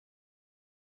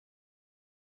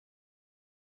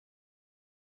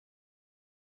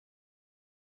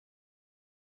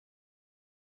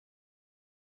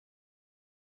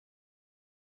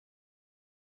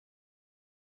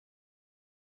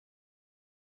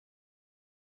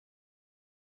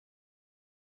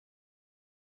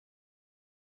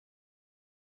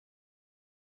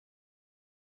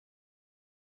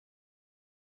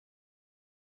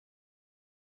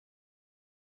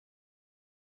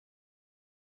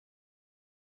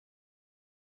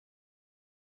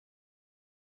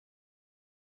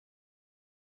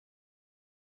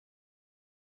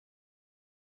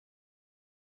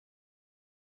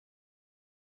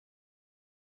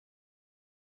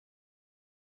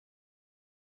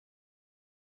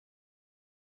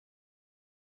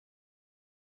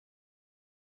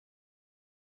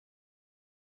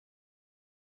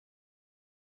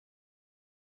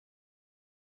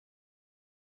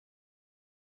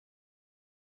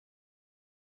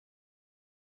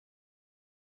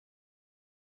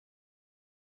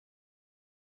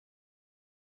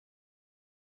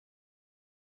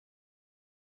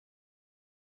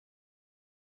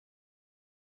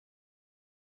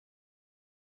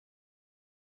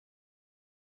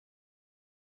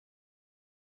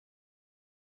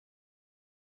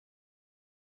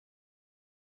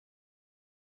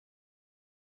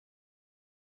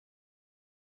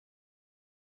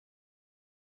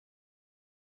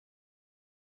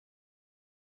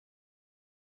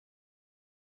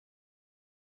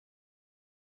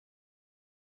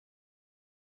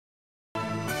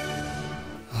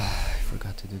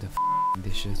to do the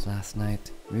dishes last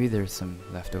night. Maybe there's some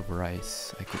leftover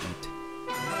rice I could eat.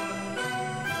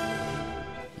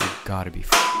 You gotta be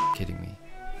kidding me.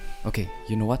 Okay,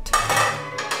 you know what?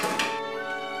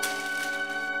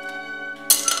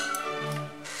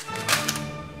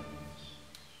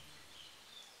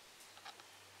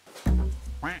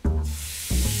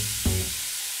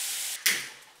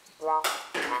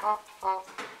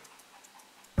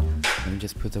 Let me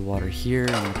just put the water here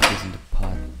and put this in the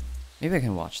pot. Maybe I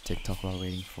can watch TikTok while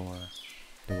waiting for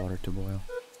the water to boil.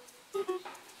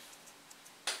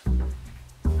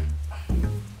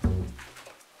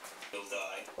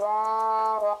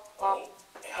 Oh,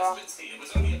 it has been seen. It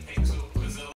was only a pixel. It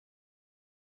was a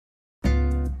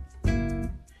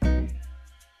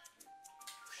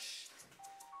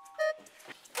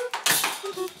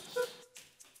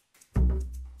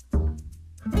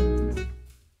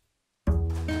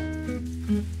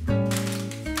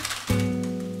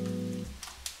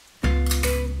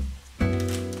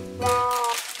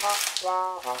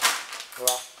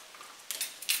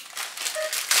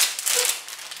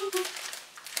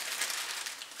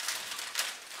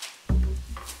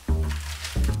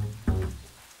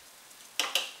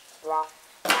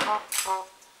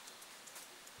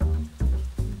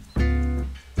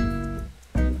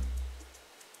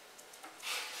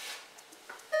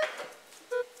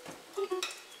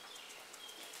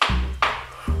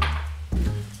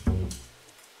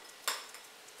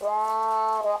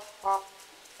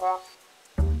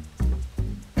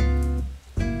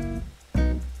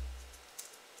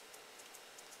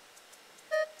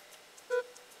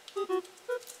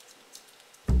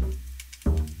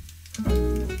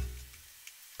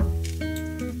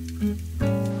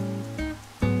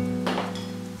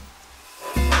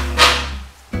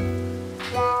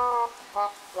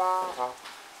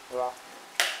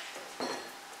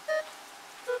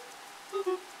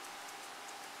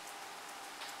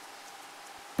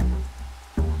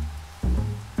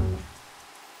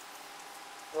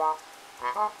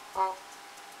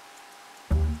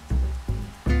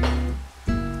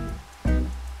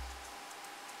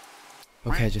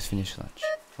Okay, I just finished lunch.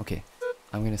 Okay,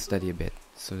 I'm gonna study a bit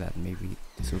so that maybe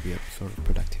this will be a sort of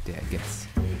productive day, I guess.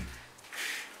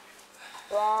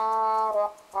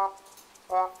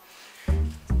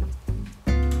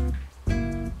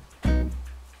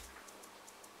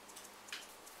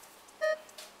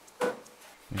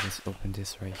 Let me just open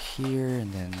this right here,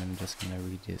 and then I'm just gonna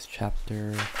read this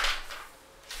chapter.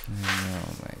 And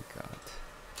oh my god.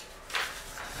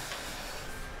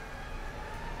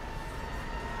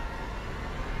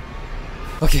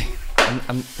 Okay,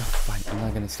 I'm fine. I'm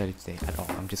not gonna study today at all.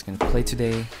 I'm just gonna play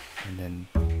today and then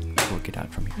work it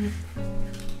out from here.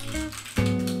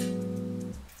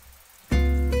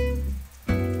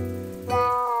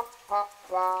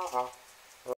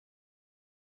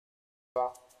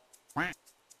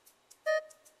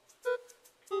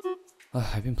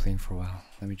 I've been playing for a while.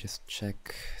 Let me just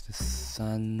check the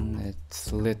sun.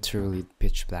 It's literally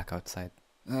pitch black outside.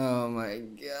 Oh my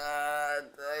god,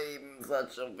 I'm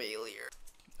such a failure.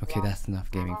 Okay, that's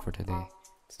enough gaming for today.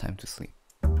 It's time to sleep.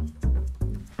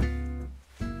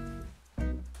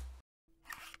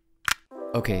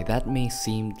 Okay, that may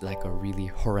seem like a really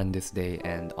horrendous day,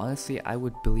 and honestly, I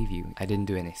would believe you. I didn't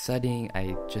do any studying,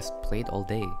 I just played all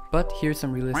day. But here's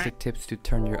some realistic tips to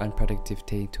turn your unproductive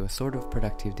day to a sort of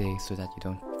productive day so that you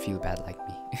don't feel bad like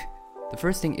me. The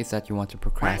first thing is that you want to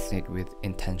procrastinate with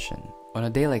intention. On a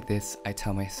day like this, I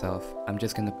tell myself, I'm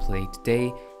just gonna play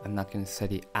today, I'm not gonna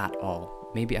study at all.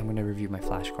 Maybe I'm gonna review my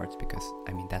flashcards because,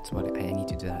 I mean, that's what I need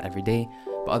to do that every day.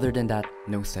 But other than that,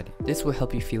 no study. This will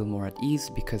help you feel more at ease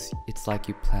because it's like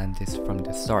you planned this from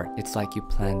the start. It's like you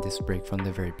planned this break from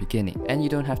the very beginning. And you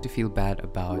don't have to feel bad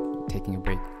about taking a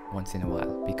break once in a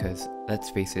while because, let's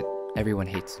face it, everyone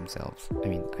hates themselves. I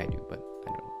mean, I do, but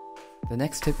I don't know. The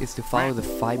next tip is to follow the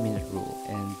 5-minute rule,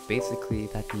 and basically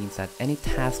that means that any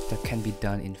task that can be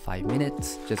done in 5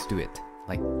 minutes, just do it.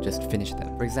 Like, just finish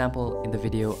them. For example, in the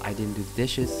video, I didn't do the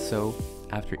dishes, so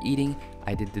after eating,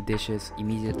 I did the dishes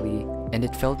immediately, and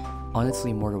it felt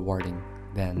honestly more rewarding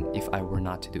than if I were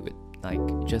not to do it. Like,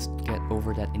 just get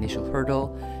over that initial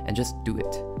hurdle and just do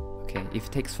it. Okay, if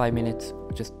it takes 5 minutes,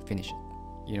 just finish it.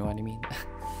 You know what I mean?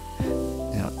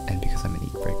 And because I'm an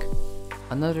eat break.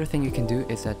 Another thing you can do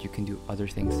is that you can do other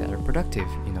things that are productive,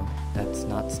 you know, that's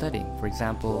not studying. For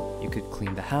example, you could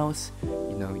clean the house,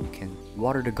 you know, you can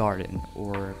water the garden,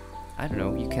 or I don't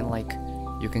know, you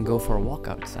can go for a walk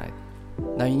outside.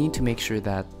 Now you need to make sure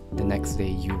that the next day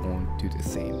you won't do the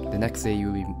same. The next day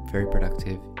you'll be very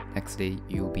productive, next day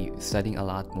you'll be studying a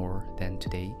lot more than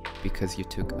today because you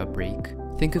took a break.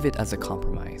 Think of it as a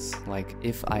compromise. Like,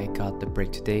 if I got the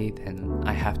break today, then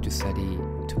I have to study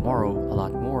tomorrow a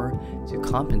lot more to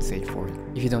compensate for it.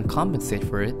 If you don't compensate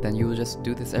for it, then you will just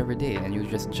do this every day, and you'll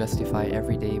just justify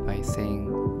every day by saying,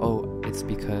 oh, it's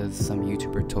because some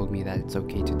YouTuber told me that it's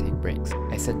okay to take breaks.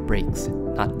 I said breaks,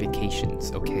 not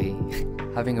vacations, okay?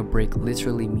 Having a break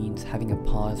literally means having a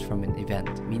pause from an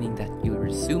event, meaning that you'll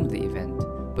resume the event.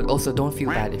 But also, don't feel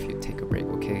bad if you take a break,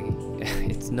 okay?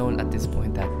 It's known at this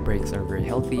point that breaks are very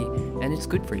healthy and it's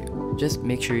good for you. Just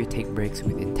make sure you take breaks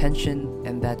with intention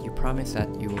and that you promise that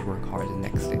you will work hard the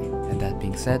next day. And that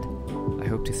being said, I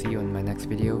hope to see you in my next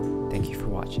video. Thank you for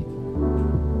watching.